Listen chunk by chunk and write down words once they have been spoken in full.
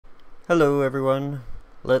Hello everyone.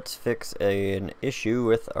 Let's fix an issue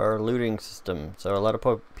with our looting system. So a lot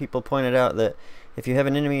of people pointed out that if you have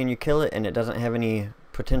an enemy and you kill it and it doesn't have any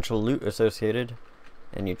potential loot associated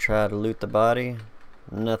and you try to loot the body,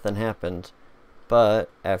 nothing happens. But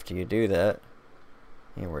after you do that,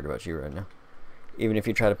 I ain't worried about you right now. Even if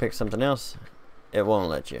you try to pick something else, it won't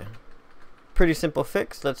let you. Pretty simple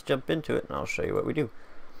fix. Let's jump into it and I'll show you what we do.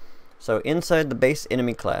 So inside the base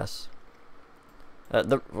enemy class,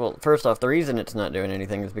 well, first off, the reason it's not doing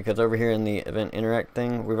anything is because over here in the event interact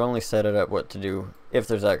thing, we've only set it up what to do if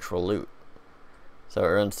there's actual loot. So it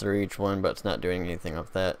runs through each one, but it's not doing anything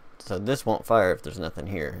off that. So this won't fire if there's nothing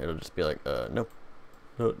here. It'll just be like, nope,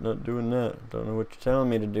 not doing that. Don't know what you're telling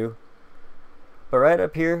me to do. But right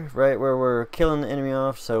up here, right where we're killing the enemy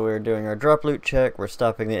off, so we're doing our drop loot check, we're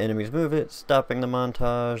stopping the enemy's movement, stopping the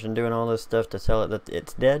montage, and doing all this stuff to tell it that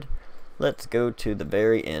it's dead. Let's go to the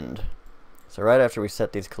very end. So right after we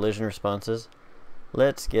set these collision responses,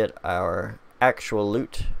 let's get our actual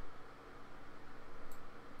loot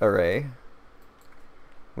array.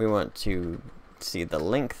 We want to see the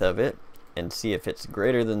length of it and see if it's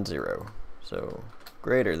greater than 0. So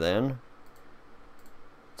greater than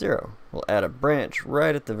 0. We'll add a branch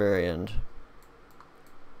right at the very end.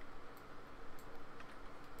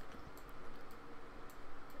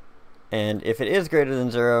 And if it is greater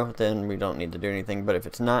than 0, then we don't need to do anything. But if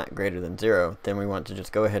it's not greater than 0, then we want to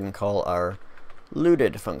just go ahead and call our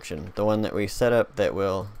looted function, the one that we set up that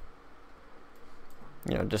will,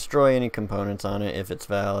 destroy any components on it if it's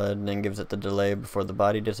valid, and then gives it the delay before the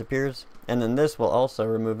body disappears. And then this will also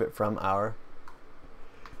remove it from our...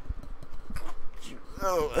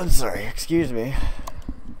 Oh, I'm sorry, excuse me.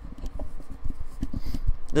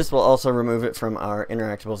 This will also remove it from our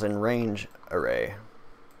interactables in range array.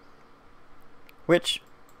 Which,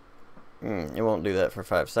 it won't do that for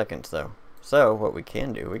 5 seconds though. So what we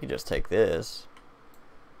can do, we can just take this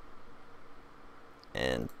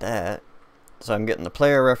and that. So I'm getting the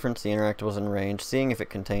player reference, the interactables in range, seeing if it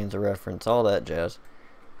contains a reference, all that jazz.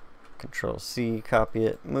 Control C, copy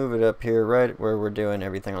it, move it up here right where we're doing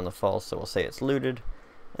everything on the false, so we'll say it's looted.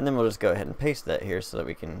 And then we'll just go ahead and paste that here so that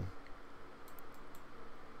we can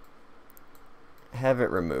have it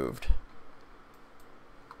removed.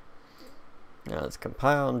 Now let's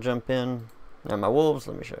compile and jump in. Now my wolves,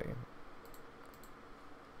 let me show you.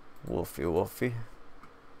 Wolfy.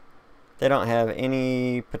 They don't have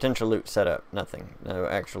any potential loot set up. Nothing. No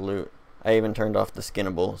actual loot. I even turned off the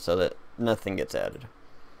skinnable so that nothing gets added.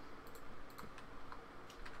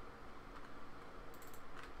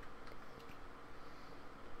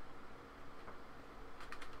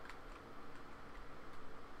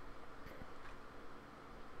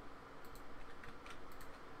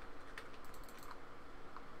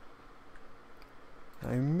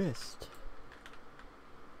 I missed.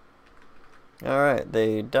 Alright,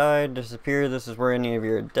 they died, disappear. This is where any of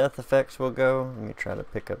your death effects will go. Let me try to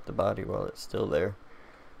pick up the body while it's still there.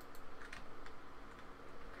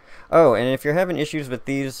 Oh, and if you're having issues with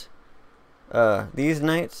these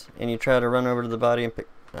knights, and you try to run over to the body and pick...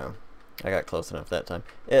 No, I got close enough that time.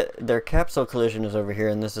 Their capsule collision is over here,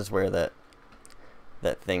 and this is where that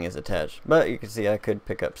thing is attached. But you can see I could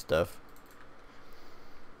pick up stuff.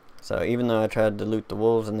 So even though I tried to loot the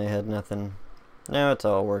wolves and they had nothing, now it's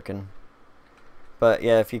all working. But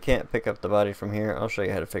yeah, if you can't pick up the body from here, I'll show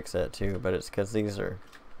you how to fix that too. But it's because these are...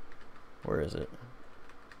 Where is it?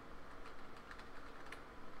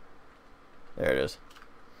 There it is.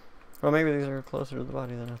 Well, maybe these are closer to the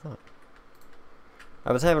body than I thought.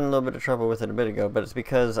 I was having a little bit of trouble with it a bit ago, but it's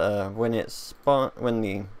because when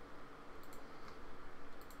the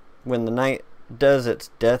knight does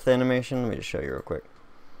its death animation, let me just show you real quick.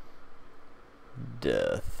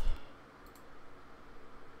 Death.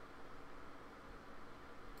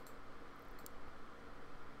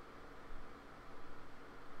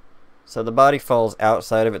 So the body falls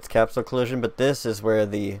outside of its capsule collision, but this is where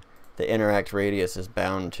the interact radius is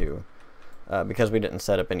bound to, because we didn't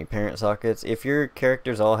set up any parent sockets. If your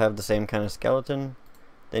characters all have the same kind of skeleton,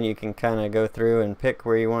 then you can kind of go through and pick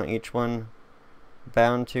where you want each one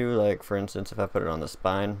bound to. Like for instance, if I put it on the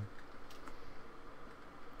spine,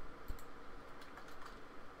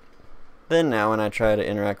 then now when I try to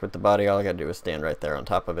interact with the body, all I gotta do is stand right there on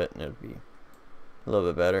top of it and it'd be a little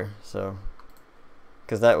bit better. So,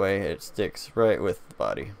 because that way it sticks right with the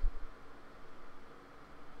body.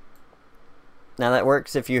 Now that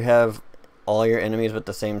works if you have all your enemies with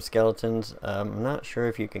the same skeletons. I'm not sure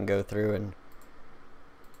if you can go through and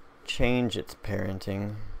change its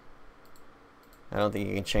parenting. I don't think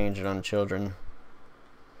you can change it on children.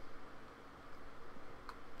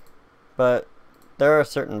 But there are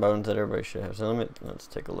certain bones that everybody should have. So let's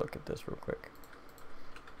take a look at this real quick.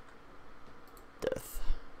 Death.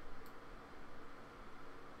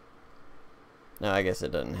 No, I guess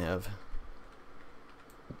it doesn't have.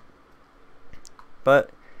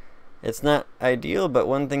 But it's not ideal, but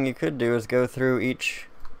one thing you could do is go through each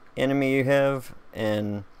enemy you have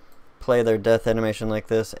and play their death animation like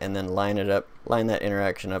this, and then line that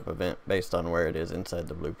interaction up event based on where it is inside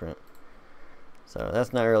the blueprint. So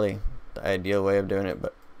that's not really the ideal way of doing it,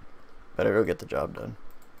 but it'll get the job done.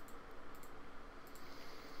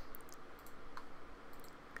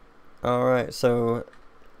 Alright, so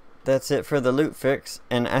that's it for the loot fix,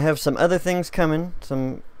 and I have some other things coming,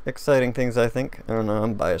 some exciting things I think. I don't know,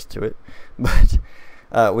 I'm biased to it, but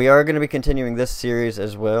we are going to be continuing this series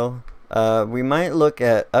as well. We might look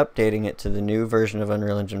at updating it to the new version of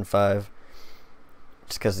Unreal Engine 5,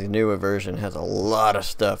 just because the newer version has a lot of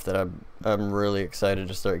stuff that I'm really excited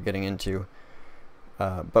to start getting into.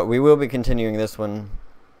 But we will be continuing this one,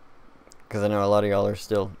 because I know a lot of y'all are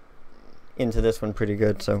still into this one pretty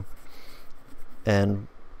good, so. And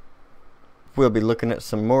we'll be looking at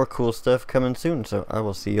some more cool stuff coming soon, so I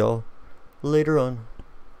will see y'all later on.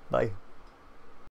 Bye.